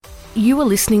You are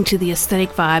listening to the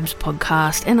Aesthetic Vibes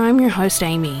podcast, and I'm your host,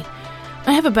 Amy.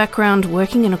 I have a background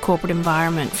working in a corporate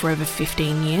environment for over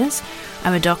 15 years.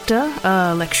 I'm a doctor,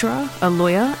 a lecturer, a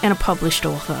lawyer, and a published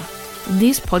author.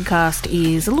 This podcast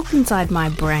is a look inside my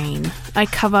brain. I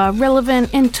cover relevant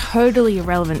and totally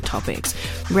irrelevant topics,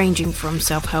 ranging from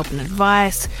self-help and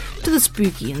advice, to the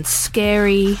spooky and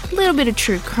scary, a little bit of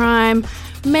true crime,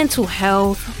 mental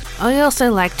health. I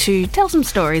also like to tell some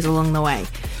stories along the way.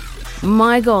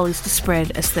 My goal is to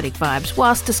spread aesthetic vibes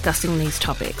whilst discussing these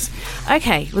topics.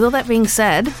 Okay, with all that being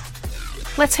said,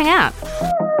 let's hang out.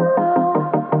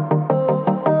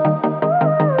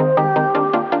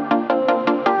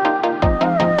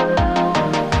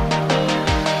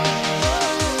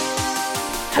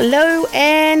 Hello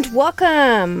and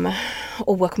welcome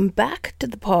back to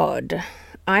the pod.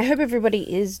 I hope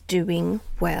everybody is doing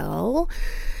well.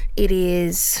 It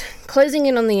is closing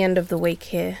in on the end of the week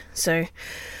here, so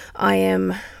I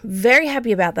am very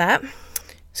happy about that.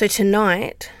 So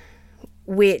tonight,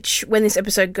 which when this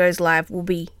episode goes live will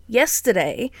be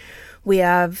yesterday, we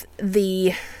have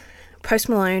the Post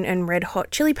Malone and Red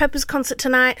Hot Chili Peppers concert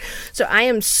tonight. So I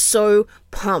am so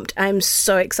pumped. I'm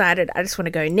so excited. I just want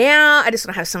to go now. I just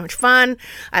want to have so much fun.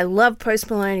 I love Post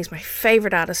Malone. He's my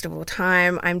favorite artist of all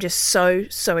time. I'm just so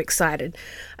excited.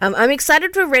 I'm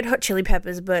excited for Red Hot Chili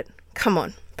Peppers, but come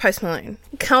on, Post Malone.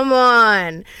 Come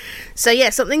on. So yeah,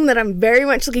 something that I'm very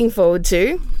much looking forward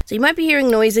to. So you might be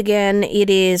hearing noise again. It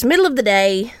is middle of the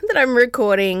day that I'm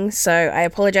recording, so I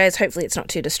apologize. Hopefully it's not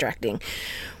too distracting.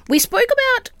 We spoke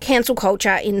about cancel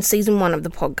culture in season 1 of the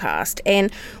podcast,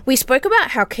 and we spoke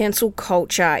about how cancel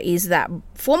culture is that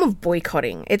form of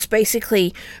boycotting. It's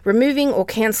basically removing or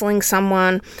cancelling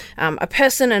someone, a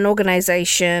person, an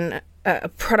organisation, a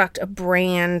product, a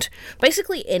brand,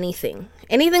 basically anything.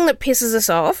 Anything that pisses us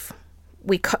off,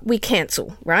 we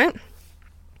cancel, right?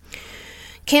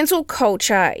 Cancel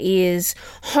culture is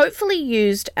hopefully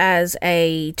used as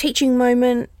a teaching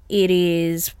moment. It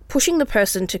is pushing the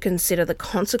person to consider the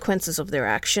consequences of their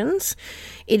actions.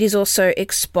 It is also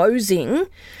exposing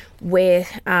where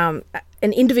an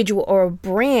individual or a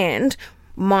brand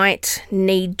might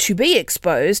need to be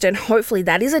exposed, and hopefully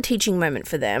that is a teaching moment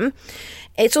for them.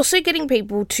 It's also getting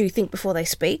people to think before they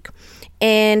speak,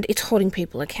 and it's holding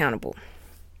people accountable.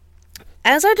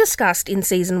 As I discussed in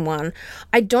season 1,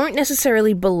 I don't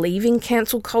necessarily believe in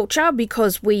cancel culture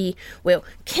because we will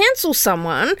cancel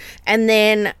someone and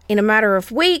then in a matter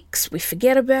of weeks we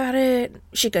forget about it,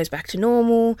 shit goes back to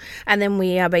normal, and then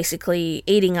we are basically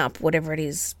eating up whatever it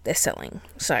is they're selling.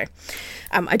 So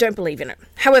I don't believe in it.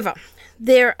 However,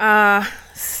 there are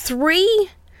 3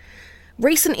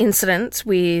 recent incidents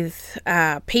with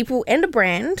people and a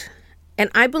brand, and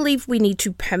I believe we need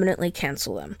to permanently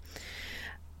cancel them.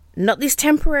 Not this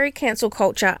temporary cancel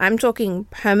culture, I'm talking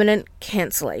permanent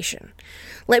cancellation.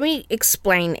 Let me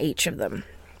explain each of them.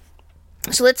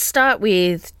 So let's start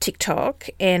with TikTok,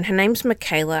 and her name's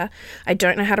Michaela. I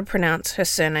don't know how to pronounce her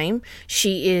surname.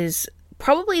 She is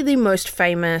probably the most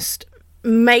famous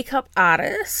makeup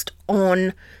artist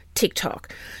on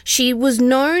TikTok. She was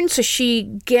known, so she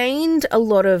gained a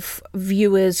lot of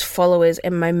viewers, followers,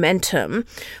 and momentum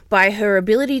by her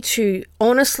ability to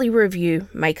honestly review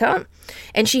makeup.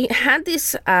 And she had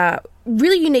this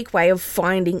really unique way of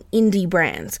finding indie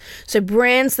brands. So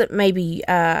brands that maybe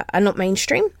are not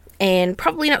mainstream and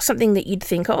probably not something that you'd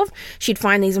think of. She'd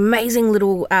find these amazing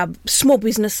little small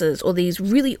businesses or these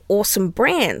really awesome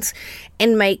brands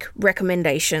and make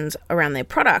recommendations around their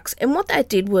products. And what that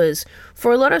did was,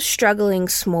 for a lot of struggling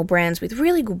small brands with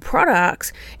really good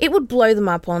products, it would blow them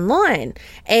up online,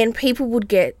 and people would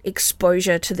get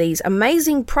exposure to these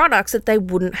amazing products that they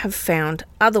wouldn't have found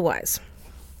otherwise.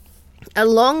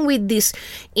 Along with this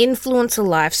influencer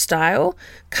lifestyle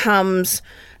comes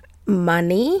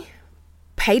money,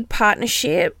 paid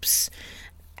partnerships,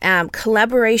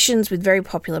 collaborations with very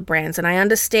popular brands. And I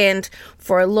understand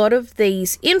for a lot of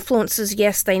these influencers,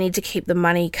 yes, they need to keep the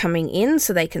money coming in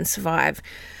so they can survive.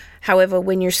 However,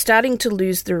 when you're starting to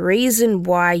lose the reason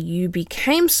why you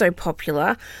became so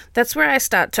popular, that's where I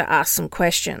start to ask some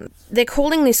questions. They're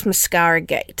calling this mascara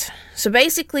gate. So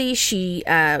basically, she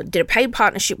did a paid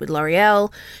partnership with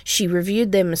L'Oreal. She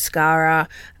reviewed their mascara.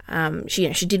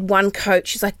 She did one coat.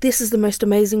 She's like, this is the most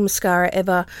amazing mascara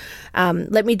ever.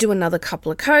 Let me do another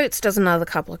couple of coats. Does another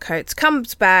couple of coats.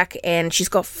 Comes back and she's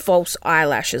got false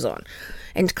eyelashes on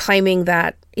and claiming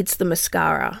that it's the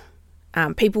mascara.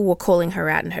 People were calling her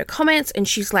out in her comments, and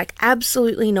she's like,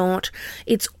 absolutely not.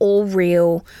 It's all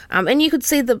real. And you could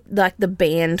see the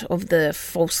band of the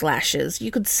false lashes.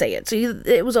 You could see it. So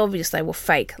it was obvious they were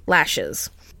fake lashes.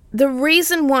 The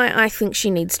reason why I think she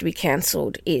needs to be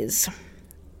cancelled is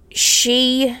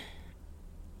she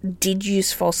did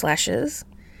use false lashes,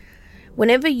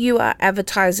 whenever you are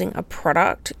advertising a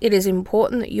product, it is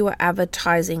important that you are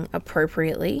advertising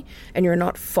appropriately and you're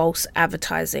not false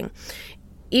advertising.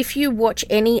 If you watch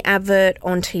any advert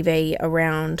on TV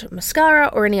around mascara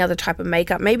or any other type of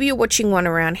makeup, maybe you're watching one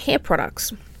around hair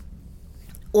products,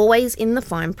 always in the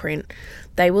fine print,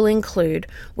 they will include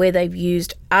where they've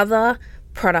used other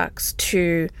products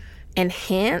to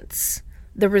enhance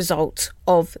the results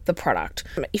of the product.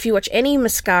 If you watch any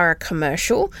mascara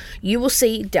commercial, you will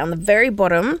see down the very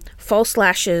bottom, false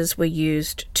lashes were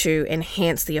used to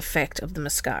enhance the effect of the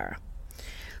mascara.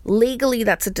 Legally,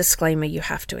 that's a disclaimer you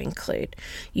have to include.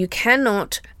 You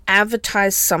cannot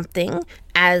advertise something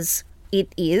as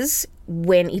it is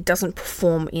when it doesn't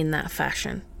perform in that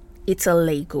fashion. It's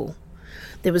illegal.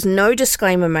 There was no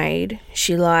disclaimer made.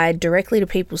 She lied directly to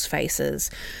people's faces.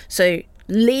 So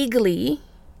legally,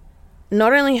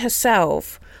 not only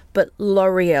herself, but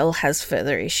L'Oreal has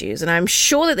further issues. And I'm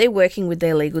sure that they're working with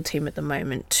their legal team at the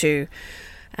moment to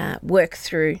work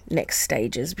through next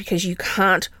stages, because you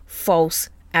can't false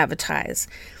advertise.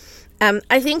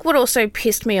 I think what also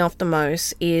pissed me off the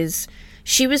most is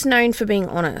she was known for being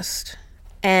honest,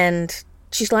 and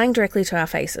she's lying directly to our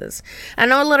faces. I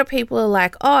know a lot of people are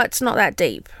like, oh, it's not that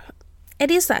deep. It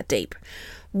is that deep.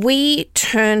 We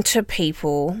turn to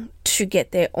people to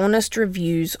get their honest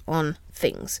reviews on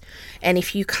things. And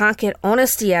if you can't get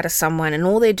honesty out of someone and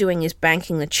all they're doing is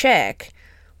banking the check,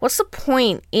 what's the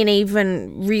point in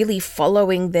even really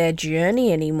following their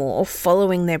journey anymore or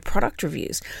following their product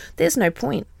reviews? There's no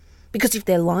point. Because if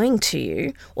they're lying to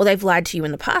you or they've lied to you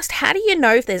in the past, how do you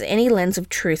know if there's any lens of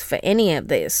truth for any of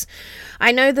this?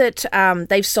 I know that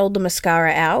they've sold the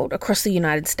mascara out across the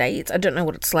United States. I don't know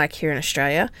what it's like here in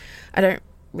Australia. I don't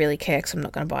really care because I'm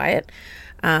not going to buy it.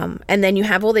 And then you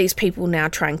have all these people now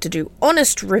trying to do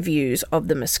honest reviews of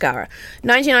the mascara.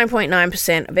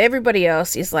 99.9% of everybody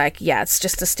else is like, yeah, it's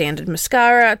just a standard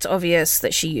mascara. It's obvious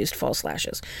that she used false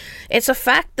lashes. It's a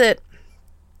fact that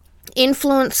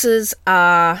influencers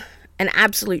are an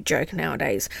absolute joke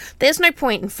nowadays. There's no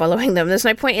point in following them. There's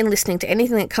no point in listening to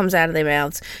anything that comes out of their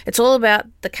mouths. It's all about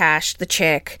the cash, the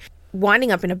check,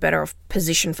 winding up in a better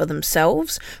position for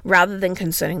themselves rather than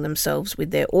concerning themselves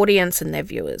with their audience and their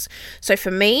viewers. So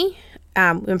for me,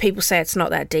 when people say it's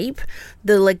not that deep,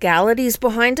 the legalities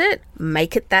behind it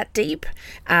make it that deep.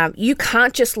 You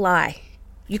can't just lie.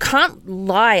 You can't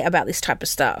lie about this type of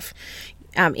stuff.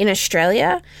 In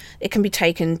Australia, it can be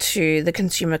taken to the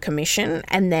Consumer Commission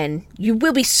and then you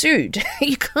will be sued.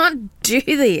 You can't do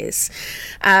this.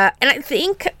 And I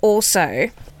think also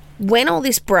when all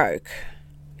this broke,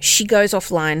 she goes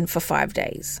offline for 5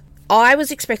 days. I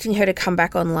was expecting her to come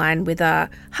back online with a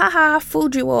haha,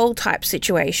 fooled you all type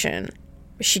situation.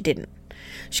 She didn't.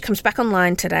 She comes back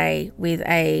online today with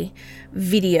a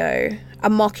video, a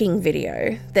mocking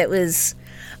video that was,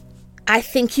 I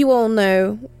think you all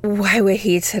know why we're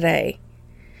here today.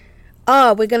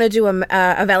 Oh, we're going to do a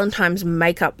Valentine's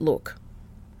makeup look.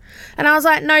 And I was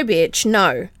like, no, bitch,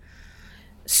 no.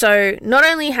 So not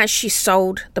only has she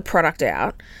sold the product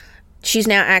out, she's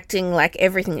now acting like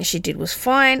everything that she did was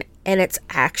fine, and it's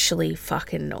actually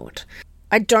fucking not.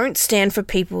 I don't stand for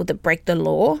people that break the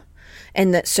law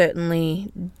and that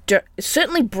certainly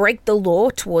break the law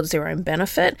towards their own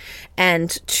benefit and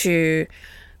to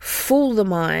fool the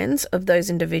minds of those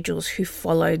individuals who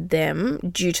followed them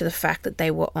due to the fact that they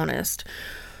were honest.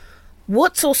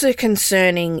 What's also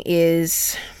concerning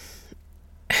is,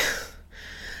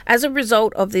 as a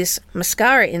result of this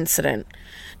mascara incident,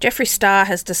 Jeffree Star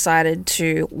has decided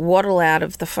to waddle out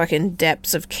of the fucking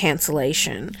depths of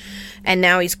cancellation. And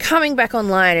now he's coming back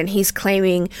online and he's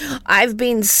claiming, I've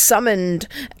been summoned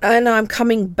and I'm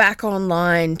coming back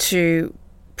online to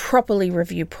properly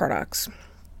review products.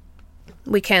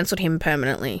 We cancelled him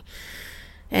permanently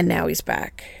and now he's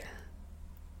back.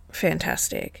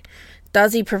 Fantastic.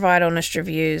 Does he provide honest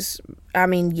reviews? I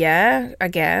mean, yeah, I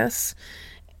guess.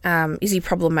 Is he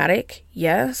problematic?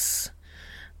 Yes.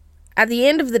 At the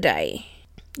end of the day,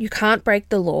 you can't break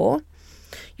the law,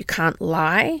 you can't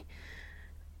lie,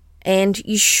 and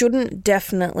you shouldn't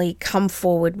definitely come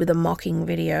forward with a mocking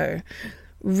video.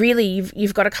 Really,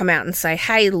 you've got to come out and say,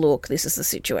 hey, look, this is the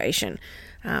situation.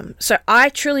 So I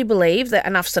truly believe that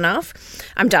enough's enough.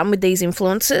 I'm done with these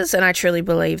influencers, and I truly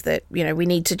believe that, we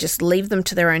need to just leave them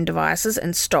to their own devices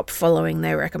and stop following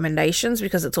their recommendations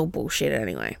because it's all bullshit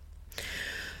anyway.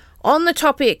 On the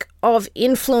topic of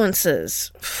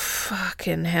influencers,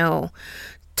 fucking hell,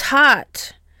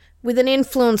 Tart with an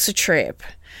influencer trip.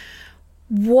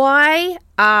 Why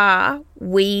are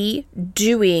we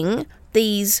doing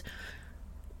these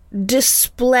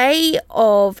display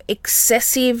of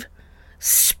excessive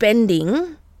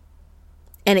spending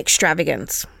and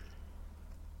extravagance.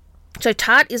 So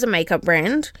Tarte is a makeup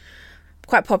brand,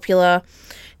 quite popular.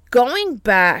 Going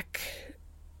back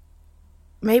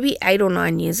maybe 8 or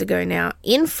 9 years ago now,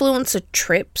 influencer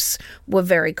trips were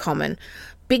very common.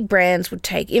 Big brands would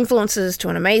take influencers to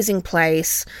an amazing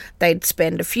place. They'd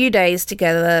spend a few days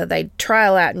together. They'd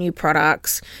trial out new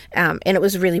products. And it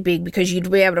was really big because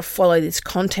you'd be able to follow this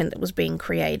content that was being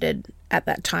created at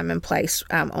that time and place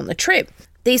on the trip.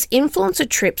 These influencer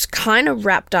trips kind of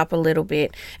wrapped up a little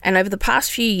bit, and over the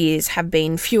past few years have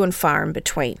been few and far in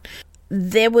between.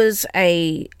 There was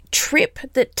a trip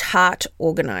that Tarte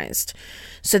organised.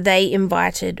 So they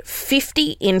invited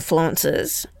 50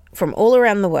 influencers from all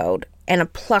around the world and a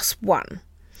 +1.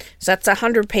 So that's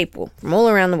 100 people from all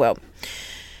around the world.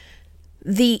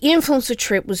 The influencer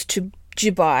trip was to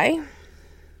Dubai,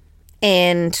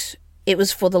 and it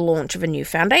was for the launch of a new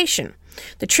foundation.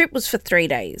 The trip was for 3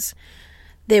 days.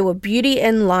 There were beauty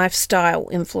and lifestyle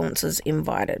influencers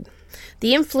invited.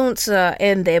 The influencer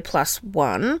and their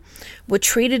 +1 were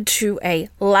treated to a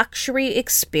luxury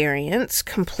experience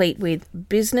complete with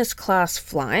business class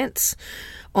flights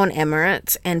on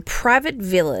Emirates and private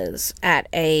villas at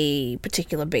a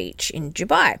particular beach in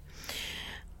Dubai.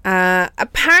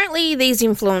 Apparently, these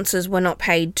influencers were not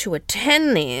paid to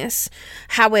attend this.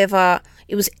 However,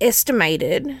 it was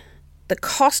estimated the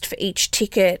cost for each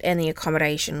ticket and the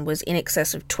accommodation was in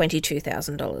excess of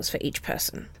 $22,000 for each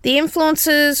person. The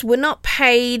influencers were not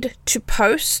paid to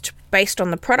post based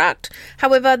on the product.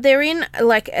 However, they're in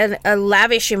like a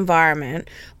lavish environment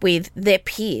with their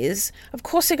peers. Of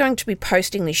course, they're going to be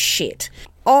posting this shit.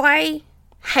 I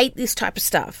hate this type of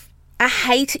stuff. I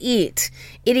hate it.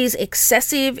 It is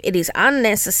excessive, it is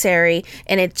unnecessary,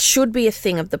 and it should be a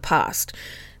thing of the past.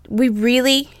 We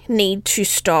really need to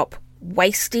stop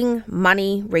wasting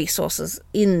money, resources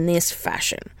in this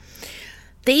fashion.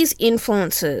 These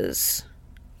influencers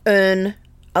earn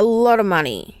a lot of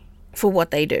money for what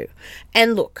they do.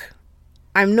 And look,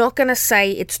 I'm not going to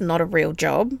say it's not a real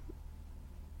job,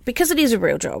 because it is a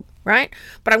real job, right?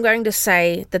 But I'm going to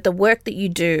say that the work that you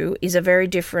do is a very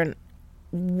different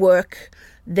work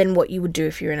than what you would do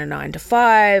if you're in a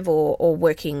 9-to-5 or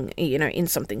working, in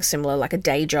something similar like a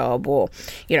day job or,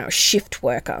 a shift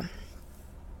worker.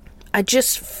 I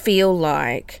just feel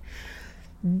like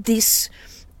this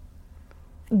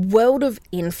world of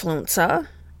influencer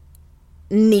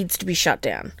needs to be shut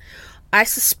down. I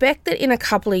suspect that in a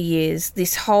couple of years,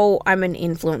 this whole I'm an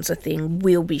influencer thing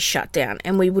will be shut down,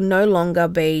 and we will no longer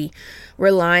be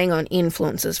relying on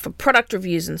influencers for product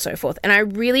reviews and so forth. And I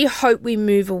really hope we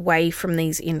move away from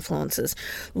these influencers.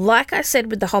 Like I said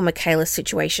with the whole Michaela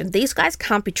situation, these guys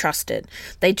can't be trusted.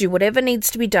 They do whatever needs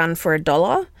to be done for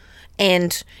 $1.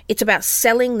 And it's about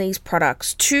selling these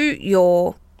products to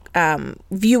your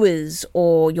viewers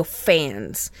or your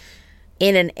fans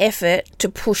in an effort to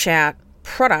push out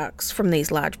products from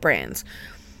these large brands.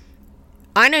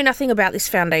 I know nothing about this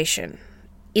foundation.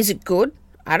 Is it good?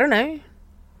 I don't know.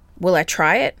 Will I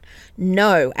try it?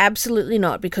 No, absolutely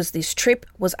not, because this trip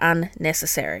was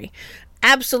unnecessary.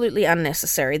 Absolutely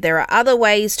unnecessary. There are other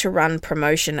ways to run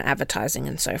promotion, advertising,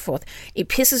 and so forth. It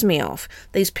pisses me off.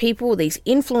 These people, these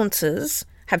influencers,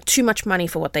 have too much money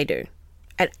for what they do.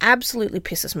 It absolutely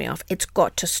pisses me off. It's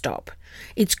got to stop.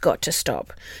 It's got to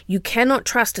stop. You cannot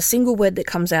trust a single word that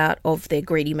comes out of their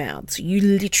greedy mouths. You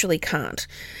literally can't.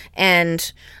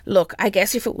 And look, I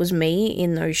guess if it was me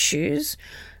in those shoes,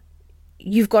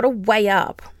 you've got to weigh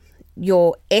up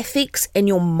your ethics and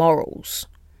your morals.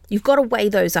 You've got to weigh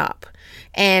those up.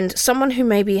 And someone who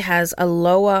maybe has a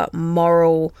lower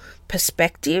moral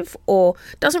perspective or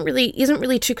isn't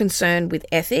really too concerned with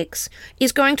ethics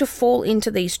is going to fall into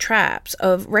these traps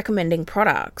of recommending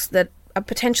products that are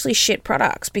potentially shit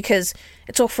products because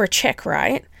it's all for a check,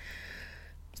 right?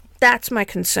 That's my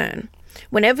concern.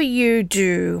 Whenever you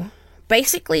do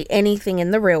basically anything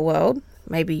in the real world,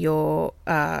 maybe you're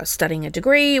studying a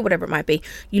degree, whatever it might be,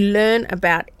 you learn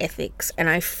about ethics. And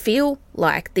I feel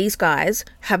like these guys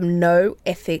have no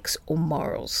ethics or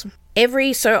morals.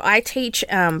 So I teach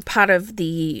part of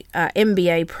the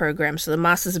MBA program, so the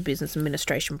Masters of Business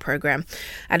Administration program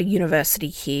at a university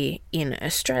here in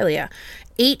Australia.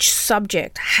 Each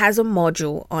subject has a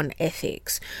module on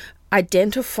ethics,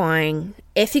 identifying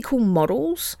ethical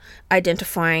models,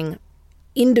 identifying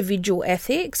individual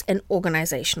ethics and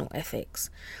organizational ethics.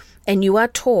 And you are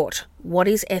taught what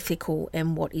is ethical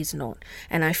and what is not.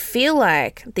 And I feel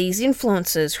like these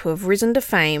influencers who have risen to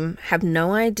fame have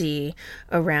no idea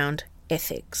around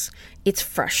ethics. It's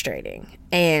frustrating.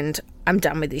 And I'm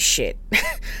done with this shit.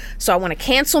 So I want to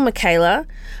cancel Michaela.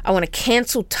 I want to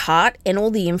cancel Tarte and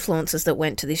all the influencers that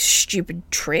went to this stupid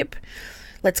trip.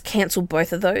 Let's cancel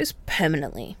both of those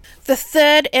permanently. The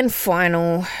third and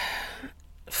final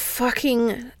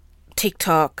fucking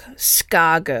TikTok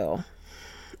scar girl.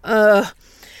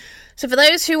 So for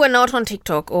those who are not on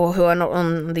TikTok or who are not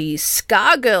on the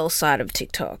scar girl side of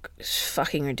TikTok, it's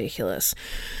fucking ridiculous.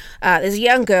 There's a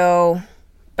young girl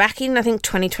back in, I think,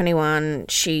 2021.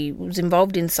 She was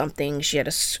involved in something. She had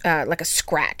a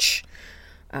scratch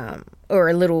or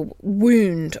a little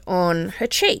wound on her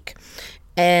cheek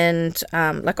and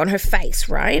like on her face,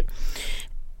 right?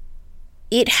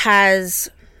 It has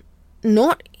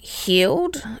not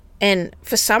healed, and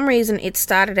for some reason it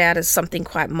started out as something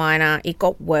quite minor. It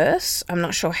got worse. I'm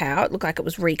not sure how. It looked like it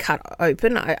was recut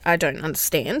open. I don't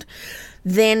understand.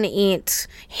 Then it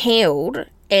healed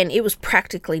and it was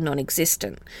practically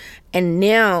non-existent. And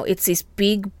now it's this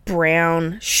big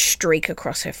brown streak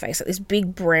across her face, like this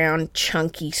big brown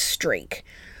chunky streak.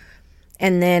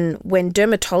 And then when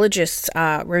dermatologists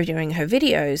are reviewing her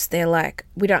videos, they're like,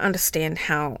 we don't understand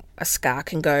how a scar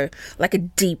can go like a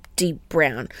deep, deep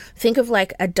brown. Think of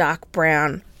like a dark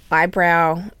brown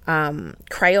eyebrow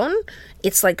crayon.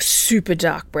 It's like super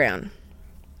dark brown.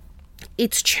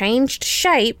 It's changed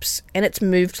shapes and it's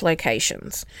moved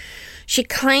locations. She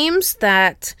claims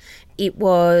that it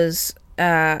was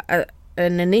an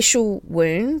initial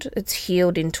wound. It's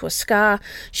healed into a scar.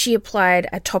 She applied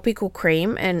a topical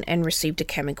cream and received a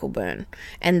chemical burn,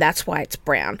 and that's why it's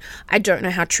brown. I don't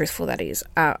know how truthful that is.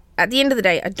 At the end of the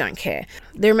day, I don't care.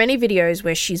 There are many videos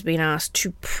where she's been asked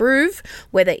to prove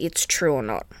whether it's true or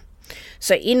not.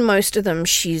 So in most of them,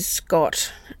 she's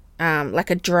got like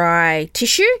a dry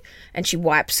tissue and she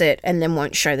wipes it and then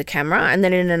won't show the camera. And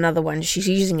then in another one, she's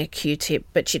using a Q-tip,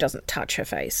 but she doesn't touch her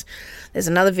face. There's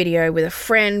another video with a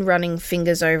friend running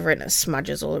fingers over it and it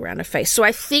smudges all around her face. So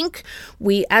I think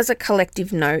we as a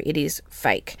collective know it is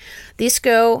fake. This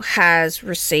girl has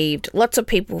received lots of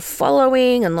people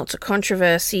following and lots of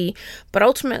controversy, but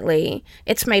ultimately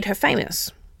it's made her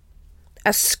famous.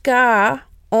 A scar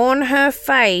on her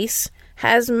face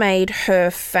has made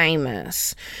her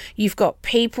famous. You've got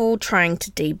people trying to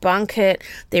debunk it.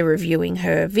 They're reviewing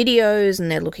her videos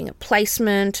and they're looking at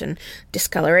placement and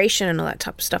discoloration and all that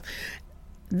type of stuff.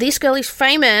 This girl is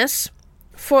famous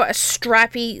for a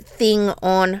stripy thing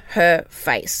on her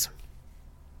face.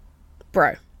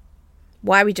 Bro,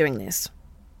 why are we doing this?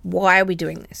 Why are we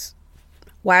doing this?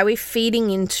 Why are we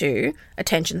feeding into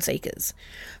attention seekers?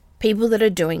 People that are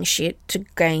doing shit to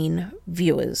gain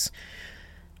viewers.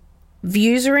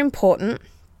 Views are important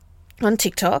on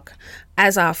TikTok,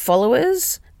 as are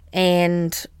followers,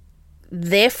 and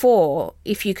therefore,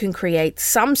 if you can create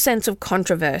some sense of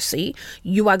controversy,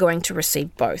 you are going to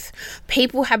receive both.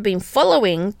 People have been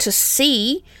following to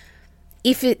see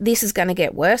if this is going to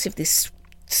get worse, if this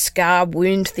scar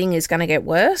wound thing is going to get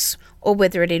worse, or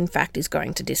whether it in fact is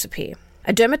going to disappear.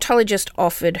 A dermatologist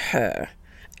offered her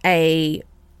a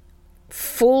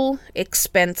full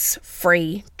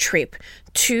expense-free trip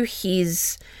to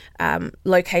his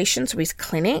location, so his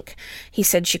clinic. He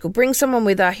said she could bring someone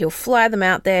with her, he'll fly them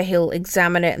out there, he'll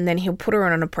examine it, and then he'll put her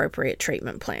on an appropriate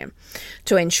treatment plan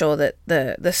to ensure that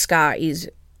the scar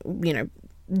is,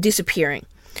 disappearing.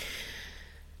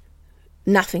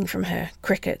 Nothing from her.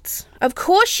 Crickets. Of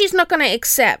course she's not going to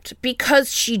accept,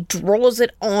 because she draws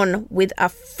it on with a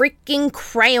freaking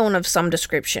crayon of some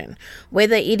description.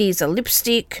 Whether it is a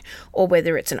lipstick or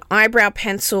whether it's an eyebrow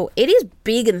pencil, it is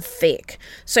big and thick.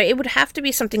 So it would have to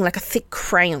be something like a thick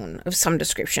crayon of some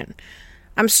description.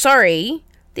 I'm sorry.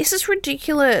 This is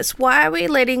ridiculous. Why are we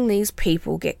letting these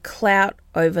people get clout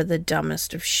over the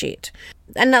dumbest of shit?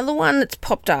 Another one that's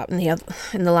popped up in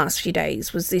the last few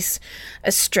days was this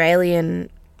Australian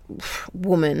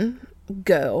woman,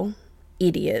 girl,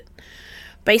 idiot.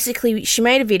 Basically, she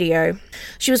made a video.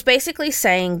 She was basically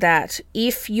saying that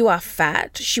if you are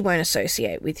fat, she won't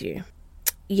associate with you.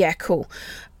 Yeah, cool.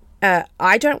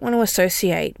 I don't want to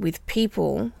associate with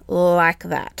people like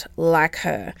that, like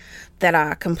her, that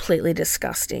are completely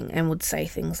disgusting and would say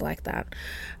things like that.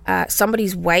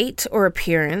 Somebody's weight or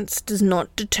appearance does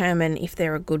not determine if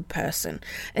they're a good person.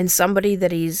 And somebody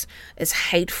that is as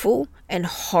hateful and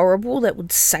horrible that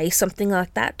would say something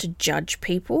like that to judge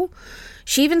people.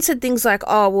 She even said things like,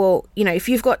 oh, well, if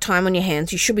you've got time on your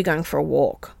hands, you should be going for a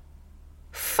walk.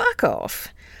 Fuck off.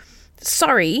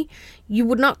 Sorry, you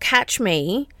would not catch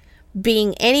me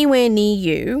being anywhere near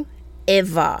you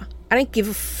ever. I don't give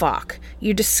a fuck.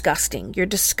 You're disgusting. You're a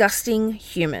disgusting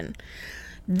human.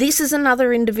 This is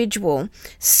another individual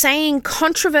saying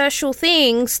controversial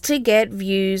things to get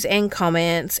views and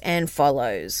comments and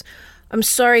follows. I'm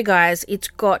sorry, guys. It's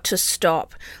got to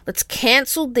stop. Let's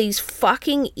cancel these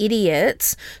fucking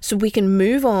idiots so we can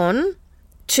move on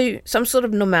to some sort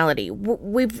of normality.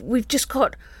 We've just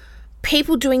got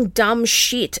people doing dumb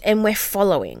shit and we're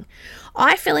following.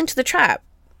 I fell into the trap.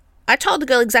 I told the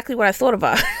girl exactly what I thought of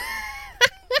her.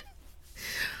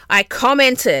 I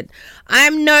commented,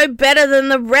 I'm no better than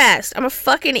the rest. I'm a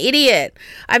fucking idiot.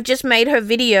 I've just made her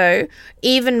video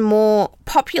even more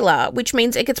popular, which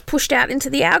means it gets pushed out into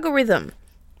the algorithm.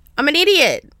 I'm an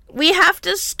idiot. We have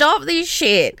to stop this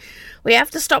shit. We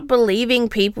have to stop believing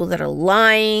people that are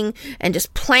lying and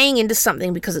just playing into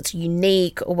something because it's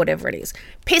unique or whatever it is.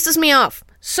 Pisses me off.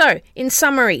 So, in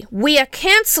summary, we are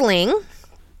cancelling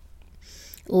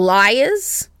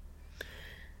liars,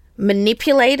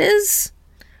 manipulators,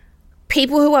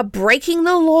 people who are breaking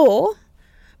the law,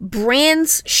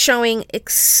 brands showing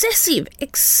excessive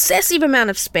amount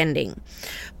of spending,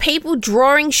 people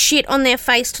drawing shit on their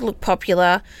face to look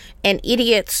popular, and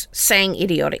idiots saying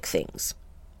idiotic things.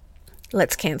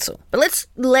 Let's cancel. But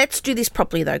let's do this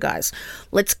properly though, guys.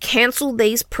 Let's cancel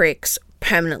these pricks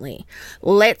permanently.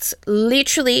 Let's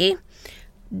literally,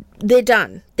 they're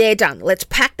done. Let's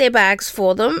pack their bags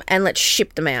for them and let's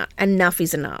ship them out. Enough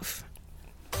is enough.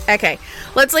 Okay,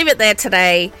 let's leave it there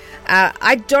today.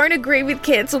 I don't agree with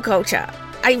cancel culture.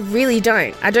 I really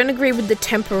don't. I don't agree with the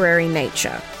temporary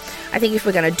nature. I think if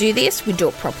we're going to do this, we do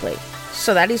it properly.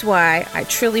 So that is why I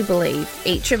truly believe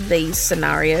each of these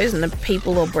scenarios and the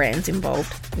people or brands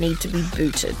involved need to be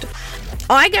booted.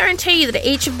 I guarantee you that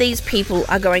each of these people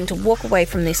are going to walk away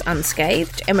from this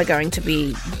unscathed, and we're going to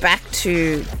be back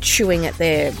to chewing at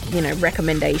their,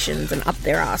 recommendations and up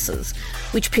their asses,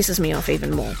 which pisses me off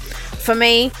even more. For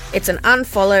me, it's an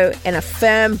unfollow and a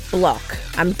firm block.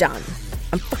 I'm done.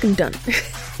 I'm fucking done.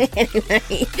 Anyway,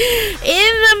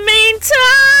 in the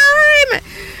meantime,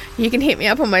 you can hit me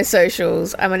up on my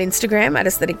socials. I'm on Instagram at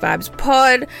Aesthetic Vibes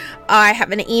Pod. I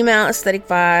have an email,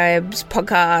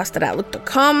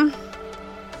 aestheticvibespodcast@outlook.com.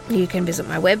 You can visit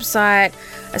my website,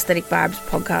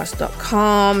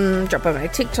 aestheticvibespodcast.com. Drop by my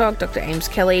TikTok, Dr. Ames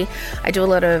Kelly. I do a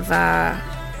lot of,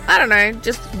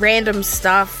 just random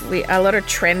stuff. A lot of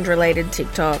trend-related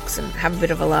TikToks and have a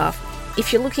bit of a laugh.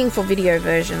 If you're looking for video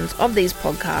versions of these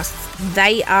podcasts,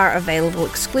 they are available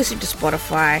exclusive to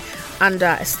Spotify under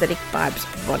Aesthetic Vibes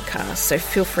Podcast. So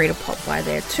feel free to pop by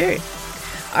there too.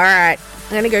 All right, I'm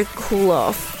going to go cool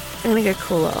off.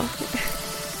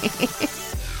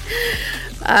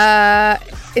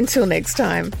 Until next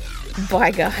time.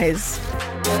 Bye, guys.